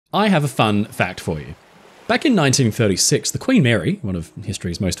I have a fun fact for you. Back in 1936, the Queen Mary, one of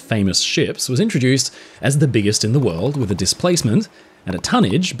history's most famous ships, was introduced as the biggest in the world with a displacement and a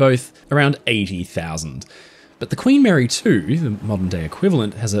tonnage both around 80,000. But the Queen Mary 2, the modern day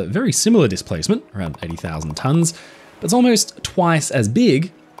equivalent, has a very similar displacement, around 80,000 tons, but it's almost twice as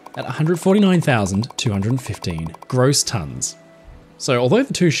big at 149,215 gross tons. So although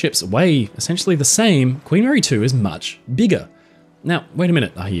the two ships weigh essentially the same, Queen Mary 2 is much bigger. Now, wait a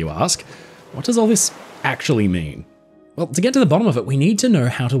minute, I hear you ask. What does all this actually mean? Well, to get to the bottom of it, we need to know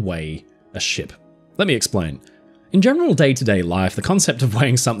how to weigh a ship. Let me explain. In general day-to-day life, the concept of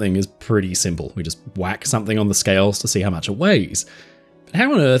weighing something is pretty simple. We just whack something on the scales to see how much it weighs. But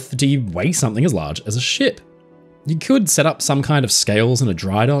how on earth do you weigh something as large as a ship? You could set up some kind of scales in a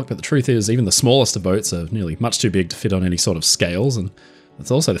dry dock, but the truth is even the smallest of boats are nearly much too big to fit on any sort of scales, and that's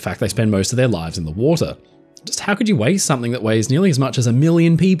also the fact they spend most of their lives in the water. Just how could you weigh something that weighs nearly as much as 1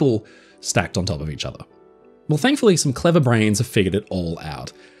 million people stacked on top of each other? Well, thankfully, some clever brains have figured it all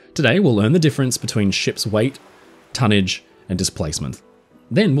out. Today, we'll learn the difference between ship's weight, tonnage, and displacement.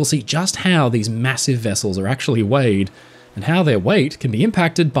 Then we'll see just how these massive vessels are actually weighed, and how their weight can be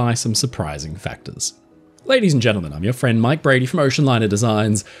impacted by some surprising factors. Ladies and gentlemen, I'm your friend Mike Brady from Oceanliner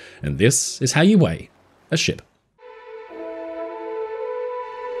Designs, and this is how you weigh a ship.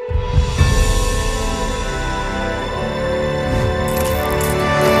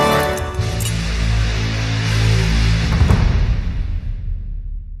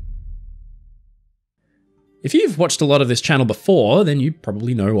 If you've watched a lot of this channel before, then you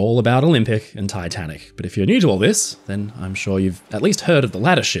probably know all about Olympic and Titanic. But if you're new to all this, then I'm sure you've at least heard of the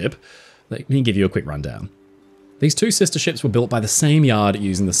latter ship. Let me give you a quick rundown. These two sister ships were built by the same yard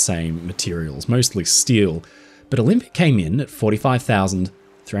using the same materials, mostly steel, but Olympic came in at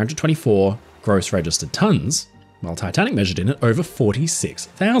 45,324 gross registered tons, while Titanic measured in at over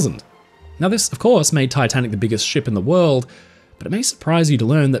 46,000. Now this, of course, made Titanic the biggest ship in the world, but it may surprise you to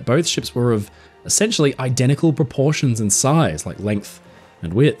learn that both ships were of essentially identical proportions in size, like length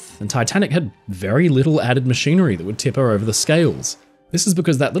and width, and Titanic had very little added machinery that would tip her over the scales. This is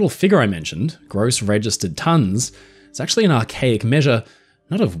because that little figure I mentioned, gross registered tons, is actually an archaic measure,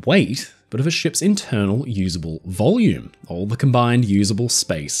 not of weight, but of a ship's internal usable volume, all the combined usable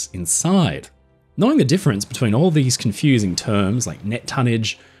space inside. Knowing the difference between all these confusing terms like net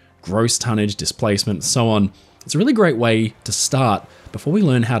tonnage, gross tonnage, displacement, and so on, it's a really great way to start before we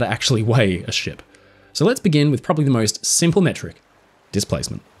learn how to actually weigh a ship. So let's begin with probably the most simple metric,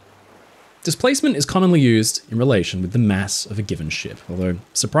 displacement. Displacement is commonly used in relation with the mass of a given ship, although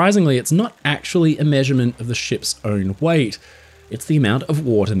surprisingly it's not actually a measurement of the ship's own weight, it's the amount of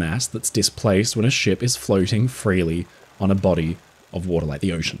water mass that's displaced when a ship is floating freely on a body of water like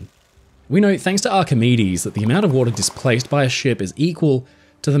the ocean. We know thanks to Archimedes that the amount of water displaced by a ship is equal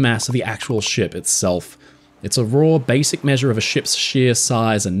to the mass of the actual ship itself. It's a raw, basic measure of a ship's sheer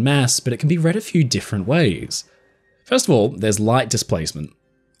size and mass, but it can be read a few different ways. First of all, there's light displacement.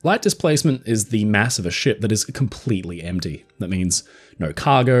 Light displacement is the mass of a ship that is completely empty. That means no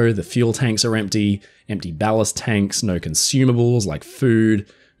cargo, the fuel tanks are empty, empty ballast tanks, no consumables like food,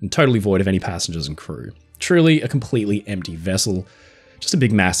 and totally void of any passengers and crew. Truly a completely empty vessel, just a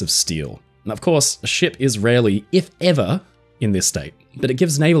big mass of steel. Now, of course, a ship is rarely, if ever, in this state, but it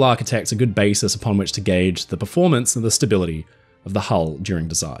gives naval architects a good basis upon which to gauge the performance and the stability of the hull during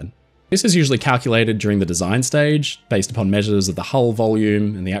design. This is usually calculated during the design stage, based upon measures of the hull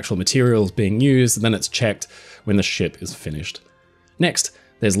volume and the actual materials being used, and then it's checked when the ship is finished. Next,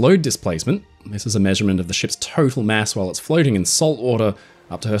 there's load displacement. This is a measurement of the ship's total mass while it's floating in salt water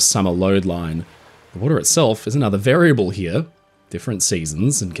up to her summer load line. The water itself is another variable here. Different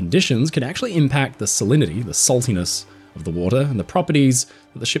seasons and conditions can actually impact the salinity, the saltiness of the water, and the properties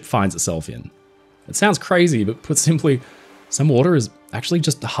that the ship finds itself in. It sounds crazy, but put simply, some water is actually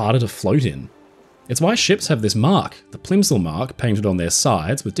just harder to float in. It's why ships have this mark, the plimsoll mark, painted on their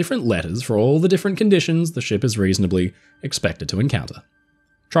sides with different letters for all the different conditions the ship is reasonably expected to encounter.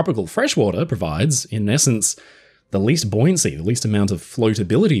 Tropical freshwater provides, in essence, the least buoyancy, the least amount of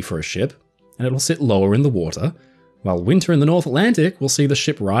floatability for a ship, and it will sit lower in the water, while winter in the North Atlantic will see the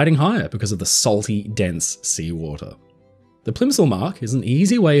ship riding higher because of the salty, dense seawater. The plimsoll mark is an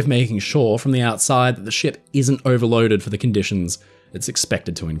easy way of making sure from the outside that the ship isn't overloaded for the conditions it's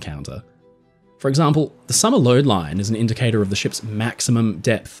expected to encounter. For example, the summer load line is an indicator of the ship's maximum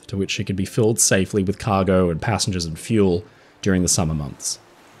depth to which it can be filled safely with cargo and passengers and fuel during the summer months.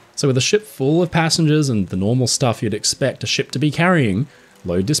 So with a ship full of passengers and the normal stuff you'd expect a ship to be carrying,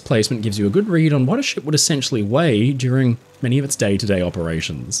 load displacement gives you a good read on what a ship would essentially weigh during many of its day-to-day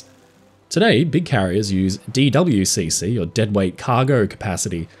operations. Today, big carriers use DWCC, or deadweight cargo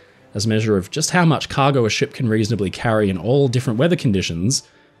capacity, as a measure of just how much cargo a ship can reasonably carry in all different weather conditions.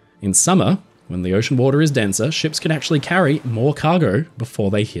 In summer, when the ocean water is denser, ships can actually carry more cargo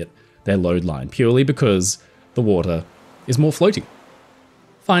before they hit their load line, purely because the water is more floaty.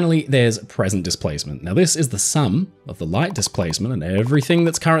 Finally, there's present displacement. Now, this is the sum of the light displacement and everything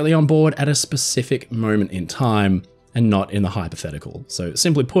that's currently on board at a specific moment in time, and not in the hypothetical. So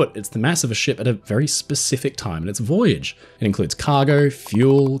simply put, it's the mass of a ship at a very specific time in its voyage. It includes cargo,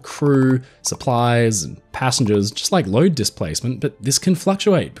 fuel, crew, supplies, and passengers, just like load displacement, but this can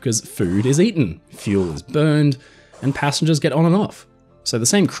fluctuate because food is eaten, fuel is burned, and passengers get on and off. So the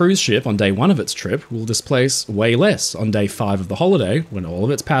same cruise ship on day 1 of its trip will displace way less on day 5 of the holiday, when all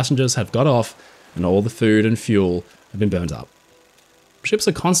of its passengers have got off and all the food and fuel have been burnt up. Ships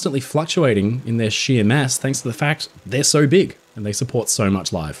are constantly fluctuating in their sheer mass thanks to the fact they're so big and they support so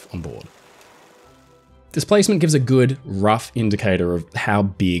much life on board. Displacement gives a good, rough indicator of how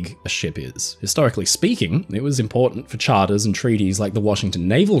big a ship is. Historically speaking, it was important for charters and treaties like the Washington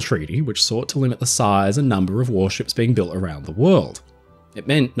Naval Treaty, which sought to limit the size and number of warships being built around the world. It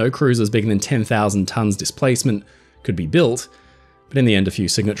meant no cruisers bigger than 10,000 tons displacement could be built, but in the end a few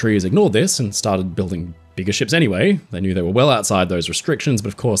signatories ignored this and started building bigger ships anyway. They knew they were well outside those restrictions, but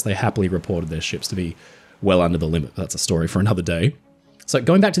of course they happily reported their ships to be well under the limit. That's a story for another day. So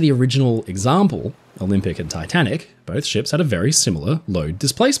going back to the original example, Olympic and Titanic, both ships had a very similar load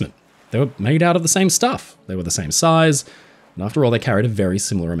displacement. They were made out of the same stuff, they were the same size, and after all they carried a very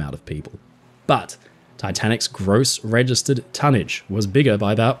similar amount of people. But Titanic's gross registered tonnage was bigger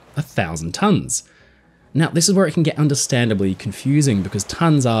by about 1,000 tons. Now, this is where it can get understandably confusing because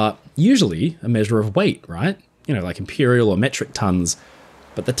tons are usually a measure of weight, right? You know, like imperial or metric tons.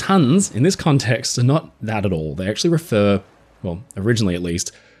 But the tons, in this context, are not that at all. They actually refer, well, originally at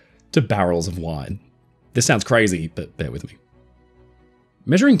least, to barrels of wine. This sounds crazy, but bear with me.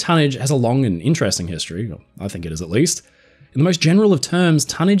 Measuring tonnage has a long and interesting history, or I think it is at least. In the most general of terms,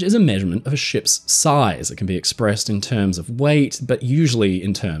 tonnage is a measurement of a ship's size. It can be expressed in terms of weight, but usually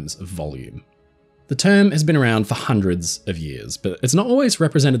in terms of volume. The term has been around for hundreds of years, but it's not always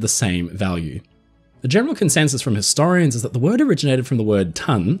represented the same value. The general consensus from historians is that the word originated from the word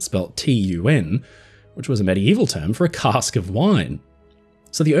ton, spelt T-U-N, which was a medieval term for a cask of wine.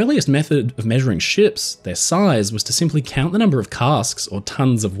 So the earliest method of measuring ships, their size, was to simply count the number of casks or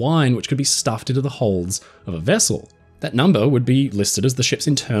tons of wine which could be stuffed into the holds of a vessel. That number would be listed as the ship's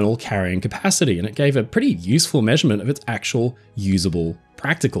internal carrying capacity, and it gave a pretty useful measurement of its actual usable,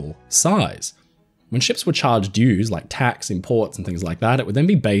 practical size. When ships were charged dues, like tax, imports, and things like that, it would then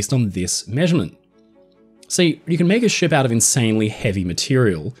be based on this measurement. See, you can make a ship out of insanely heavy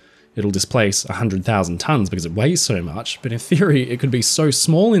material. It'll displace 100,000 tons because it weighs so much, but in theory, it could be so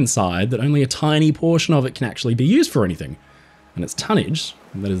small inside that only a tiny portion of it can actually be used for anything. And its tonnage,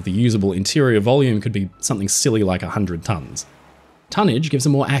 that is the usable interior volume, could be something silly like 100 tons. Tonnage gives a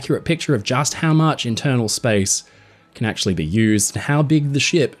more accurate picture of just how much internal space can actually be used and how big the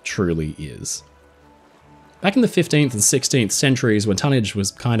ship truly is. Back in the 15th and 16th centuries, when tonnage was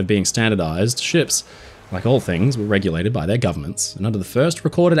kind of being standardized, ships, like all things, were regulated by their governments, and under the first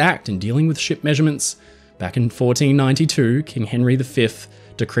recorded act in dealing with ship measurements, back in 1492, King Henry V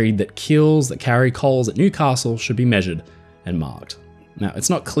decreed that keels that carry coals at Newcastle should be measured and marked. Now,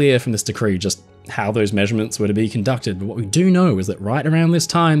 it's not clear from this decree just how those measurements were to be conducted, but what we do know is that right around this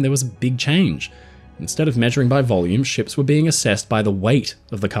time there was a big change. Instead of measuring by volume, ships were being assessed by the weight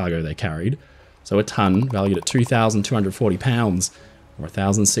of the cargo they carried. So a ton, valued at 2,240 pounds, or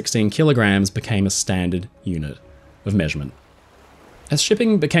 1,016 kilograms, became a standard unit of measurement. As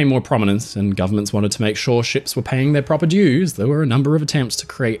shipping became more prominent and governments wanted to make sure ships were paying their proper dues, there were a number of attempts to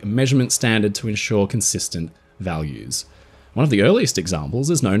create a measurement standard to ensure consistent values. One of the earliest examples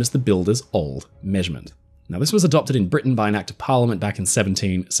is known as the Builder's Old Measurement. Now, this was adopted in Britain by an Act of Parliament back in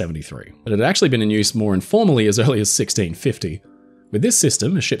 1773, but it had actually been in use more informally as early as 1650. With this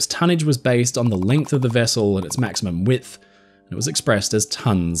system, a ship's tonnage was based on the length of the vessel and its maximum width, and it was expressed as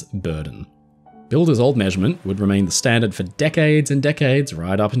tons burden. Builder's Old Measurement would remain the standard for decades and decades,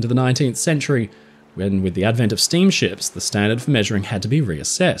 right up into the 19th century, when with the advent of steamships, the standard for measuring had to be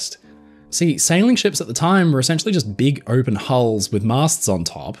reassessed. See, sailing ships at the time were essentially just big open hulls with masts on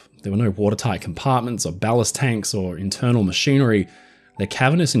top. There were no watertight compartments or ballast tanks or internal machinery. Their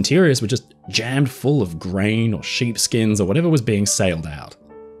cavernous interiors were just jammed full of grain or sheepskins or whatever was being sailed out.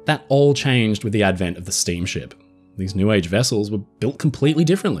 That all changed with the advent of the steamship. These New Age vessels were built completely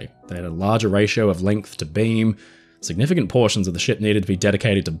differently. They had a larger ratio of length to beam. Significant portions of the ship needed to be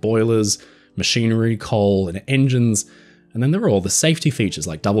dedicated to boilers, machinery, coal, and engines. And then there were all the safety features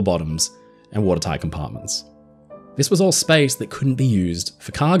like double bottoms and watertight compartments. This was all space that couldn't be used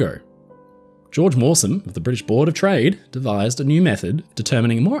for cargo. George Moorsom of the British Board of Trade devised a new method of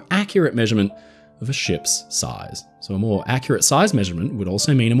determining a more accurate measurement of a ship's size. So a more accurate size measurement would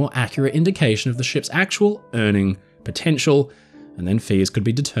also mean a more accurate indication of the ship's actual earning potential, and then fees could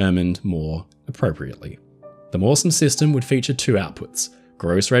be determined more appropriately. The Moorsom system would feature two outputs: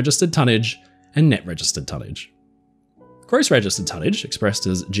 gross registered tonnage and net registered tonnage. Gross registered tonnage, expressed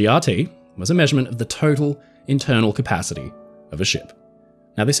as GRT, was a measurement of the total internal capacity of a ship.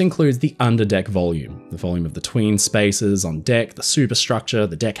 Now this includes the underdeck volume, the volume of the 'tween spaces on deck, the superstructure,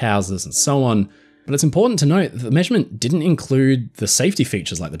 the deck houses, and so on. But it's important to note that the measurement didn't include the safety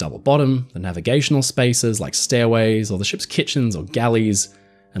features like the double bottom, the navigational spaces like stairways, or the ship's kitchens or galleys,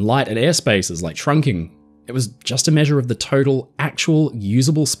 and light and air spaces like trunking. It was just a measure of the total, actual,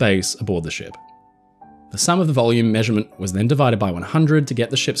 usable space aboard the ship. The sum of the volume measurement was then divided by 100 to get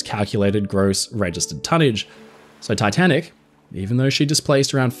the ship's calculated gross registered tonnage. So Titanic, even though she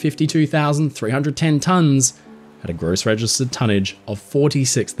displaced around 52,310 tons, had a gross registered tonnage of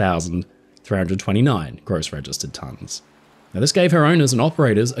 46,329 gross registered tons. Now this gave her owners and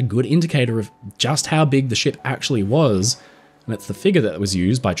operators a good indicator of just how big the ship actually was, and it's the figure that was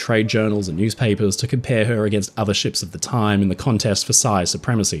used by trade journals and newspapers to compare her against other ships of the time in the contest for size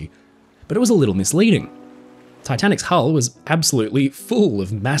supremacy. But it was a little misleading. Titanic's hull was absolutely full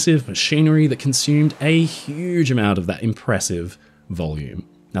of massive machinery that consumed a huge amount of that impressive volume.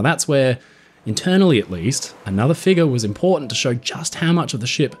 Now that's where, internally at least, another figure was important to show just how much of the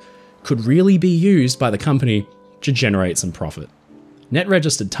ship could really be used by the company to generate some profit. Net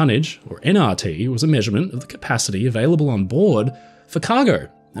registered tonnage, or NRT, was a measurement of the capacity available on board for cargo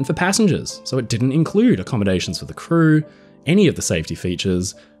and for passengers, so it didn't include accommodations for the crew, any of the safety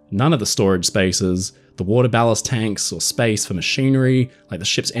features, none of the storage spaces, the water ballast tanks, or space for machinery like the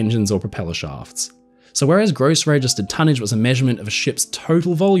ship's engines or propeller shafts. So whereas gross registered tonnage was a measurement of a ship's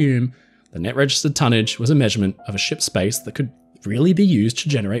total volume, the net registered tonnage was a measurement of a ship's space that could really be used to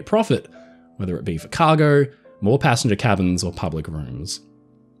generate profit, whether it be for cargo, more passenger cabins, or public rooms.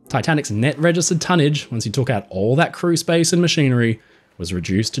 Titanic's net registered tonnage, once you took out all that crew space and machinery, was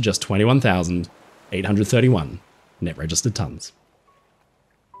reduced to just 21,831 net registered tons.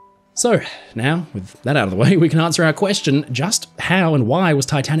 So, now, with that out of the way, we can answer our question, just how and why was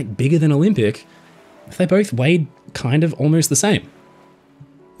Titanic bigger than Olympic if they both weighed kind of almost the same?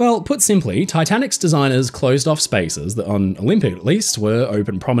 Well, put simply, Titanic's designers closed off spaces that on Olympic at least were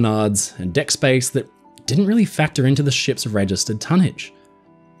open promenades and deck space that didn't really factor into the ship's registered tonnage.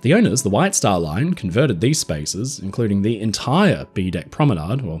 The owners, the White Star Line, converted these spaces, including the entire B-deck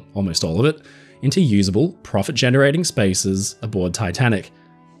promenade, or almost all of it, into usable, profit-generating spaces aboard Titanic.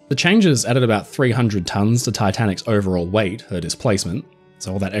 The changes added about 300 tons to Titanic's overall weight, her displacement,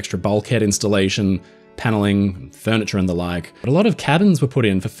 so all that extra bulkhead installation, paneling, furniture and the like. But a lot of cabins were put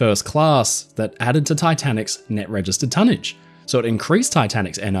in for first class that added to Titanic's net registered tonnage. So it increased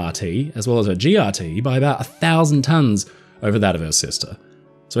Titanic's NRT, as well as her GRT, by about 1,000 tons over that of her sister.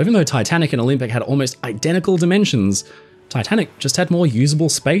 So even though Titanic and Olympic had almost identical dimensions, Titanic just had more usable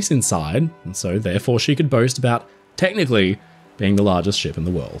space inside, and so therefore she could boast about, technically, being the largest ship in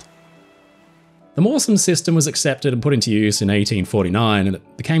the world. The Moorsom System was accepted and put into use in 1849, and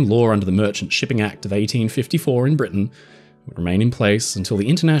it became law under the Merchant Shipping Act of 1854 in Britain. It would remain in place until the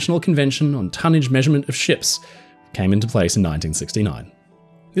International Convention on Tonnage Measurement of Ships came into place in 1969.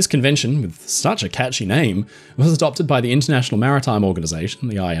 This convention, with such a catchy name, was adopted by the International Maritime Organization,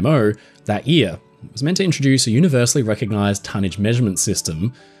 the IMO, that year. It was meant to introduce a universally recognised tonnage measurement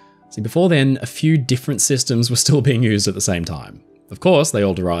system. See, before then, a few different systems were still being used at the same time. Of course, they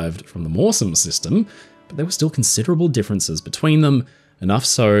all derived from the Moorsom system, but there were still considerable differences between them, enough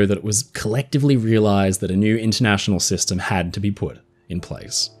so that it was collectively realised that a new international system had to be put in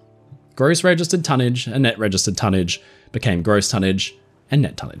place. Gross registered tonnage and net registered tonnage became gross tonnage and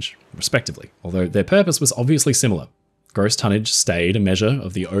net tonnage, respectively, although their purpose was obviously similar. Gross tonnage stayed a measure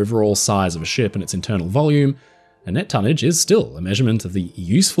of the overall size of a ship and its internal volume, and net tonnage is still a measurement of the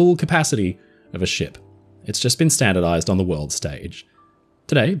useful capacity of a ship. It's just been standardised on the world stage.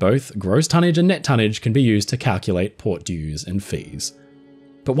 Today, both gross tonnage and net tonnage can be used to calculate port dues and fees.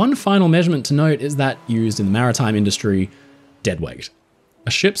 But one final measurement to note is that used in the maritime industry, deadweight.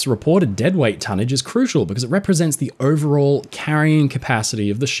 A ship's reported deadweight tonnage is crucial because it represents the overall carrying capacity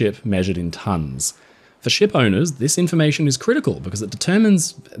of the ship measured in tons. For ship owners, this information is critical because it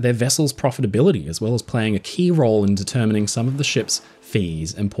determines their vessel's profitability as well as playing a key role in determining some of the ship's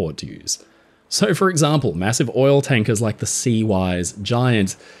fees and port dues. So for example, massive oil tankers like the Seawise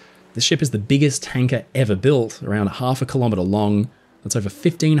Giant. This ship is the biggest tanker ever built, around 0.5 kilometre long, that's over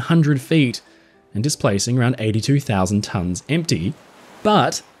 1,500 feet and displacing around 82,000 tons empty.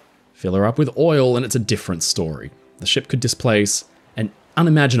 But fill her up with oil and it's a different story. The ship could displace an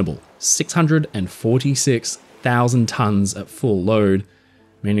unimaginable 646,000 tons at full load,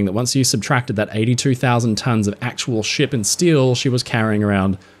 meaning that once you subtracted that 82,000 tons of actual ship and steel, she was carrying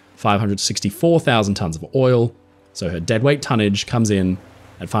around 564,000 tons of oil. So her deadweight tonnage comes in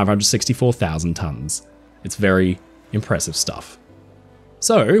at 564,000 tons. It's very impressive stuff.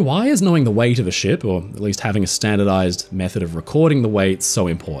 So why is knowing the weight of a ship, or at least having a standardized method of recording the weight, so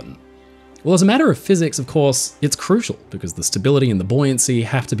important? Well, as a matter of physics, of course, it's crucial because the stability and the buoyancy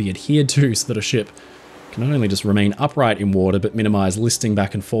have to be adhered to so that a ship can not only just remain upright in water, but minimize listing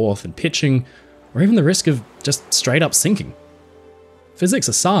back and forth and pitching, or even the risk of just straight up sinking. Physics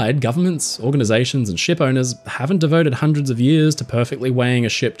aside, governments, organizations, and ship owners haven't devoted hundreds of years to perfectly weighing a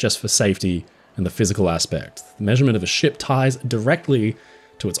ship just for safety and the physical aspect. The measurement of a ship ties directly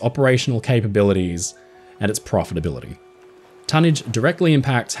to its operational capabilities and its profitability. Tonnage directly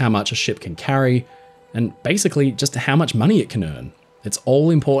impacts how much a ship can carry, and basically just how much money it can earn. It's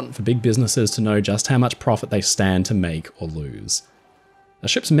all important for big businesses to know just how much profit they stand to make or lose. A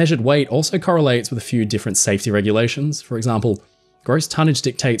ship's measured weight also correlates with a few different safety regulations. For example, gross tonnage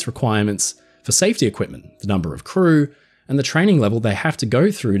dictates requirements for safety equipment, the number of crew, and the training level they have to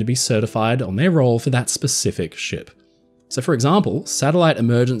go through to be certified on their role for that specific ship. So for example, satellite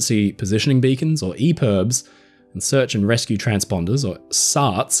emergency positioning beacons, or EPIRBs, and search and rescue transponders, or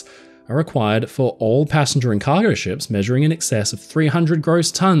SARTs, are required for all passenger and cargo ships measuring in excess of 300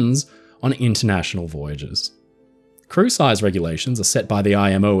 gross tons on international voyages. Crew size regulations are set by the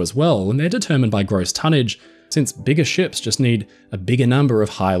IMO as well, and they're determined by gross tonnage, since bigger ships just need a bigger number of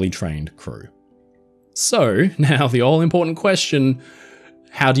highly trained crew. So, now the all-important question,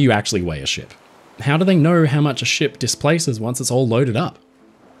 how do you actually weigh a ship? How do they know how much a ship displaces once it's all loaded up?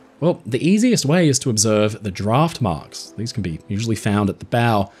 Well, the easiest way is to observe the draft marks. These can be usually found at the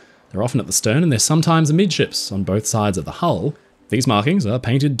bow. They're often at the stern, and they're sometimes amidships on both sides of the hull. These markings are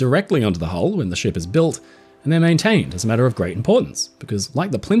painted directly onto the hull when the ship is built, and they're maintained as a matter of great importance, because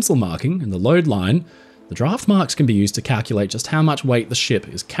like the plimsoll marking and the load line, the draft marks can be used to calculate just how much weight the ship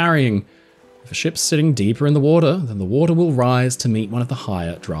is carrying. If a ship's sitting deeper in the water, then the water will rise to meet one of the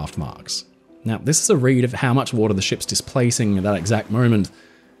higher draft marks. Now, this is a read of how much water the ship's displacing at that exact moment.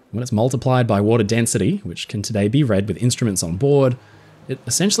 When it's multiplied by water density, which can today be read with instruments on board, it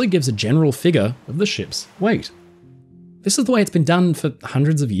essentially gives a general figure of the ship's weight. This is the way it's been done for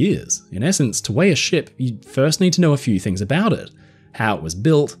hundreds of years. In essence, to weigh a ship, you first need to know a few things about it. How it was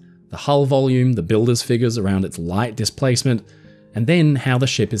built, the hull volume, the builder's figures around its light displacement, and then how the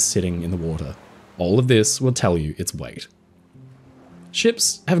ship is sitting in the water. All of this will tell you its weight.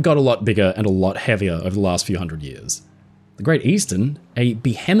 Ships have got a lot bigger and a lot heavier over the last few hundred years. The Great Eastern, a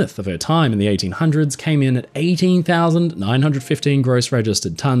behemoth of her time in the 1800s, came in at 18,915 gross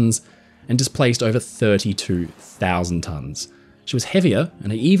registered tons and displaced over 32,000 tons. She was heavier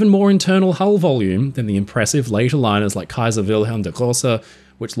and had even more internal hull volume than the impressive later liners like Kaiser Wilhelm der Große,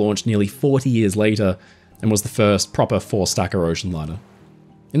 which launched nearly 40 years later and was the first proper four-stacker ocean liner.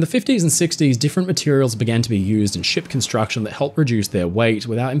 In the 50s and 60s, different materials began to be used in ship construction that helped reduce their weight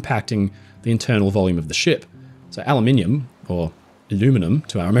without impacting the internal volume of the ship. So aluminium, or aluminum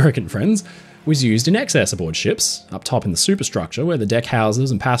to our American friends, was used in excess aboard ships, up top in the superstructure where the deck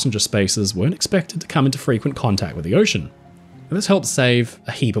houses and passenger spaces weren't expected to come into frequent contact with the ocean. And this helped save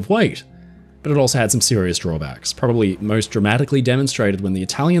a heap of weight, but it also had some serious drawbacks, probably most dramatically demonstrated when the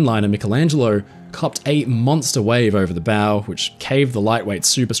Italian liner Michelangelo copped a monster wave over the bow, which caved the lightweight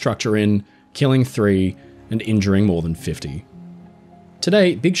superstructure in, killing 3 and injuring more than 50.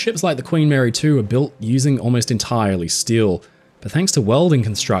 Today, big ships like the Queen Mary II are built using almost entirely steel, but thanks to welding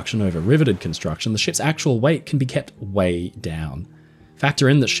construction over riveted construction, the ship's actual weight can be kept way down. Factor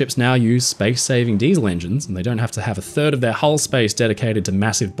in that ships now use space-saving diesel engines, and they don't have to have a third of their hull space dedicated to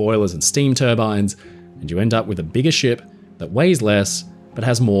massive boilers and steam turbines, and you end up with a bigger ship that weighs less, but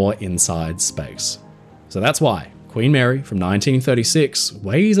has more inside space. So that's why Queen Mary from 1936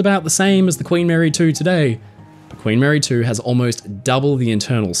 weighs about the same as the Queen Mary II today, but Queen Mary II has almost double the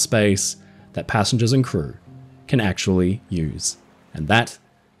internal space that passengers and crew can actually use. And that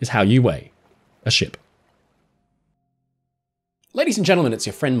is how you weigh a ship. Ladies and gentlemen, it's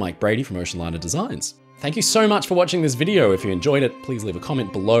your friend Mike Brady from Oceanliner Designs. Thank you so much for watching this video. If you enjoyed it, please leave a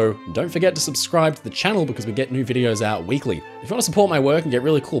comment below. And don't forget to subscribe to the channel because we get new videos out weekly. If you want to support my work and get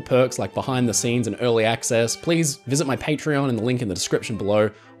really cool perks like behind the scenes and early access, please visit my Patreon in the link in the description below,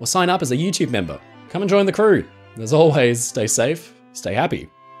 or sign up as a YouTube member. Come and join the crew. As always, stay safe, stay happy,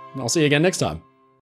 and I'll see you again next time.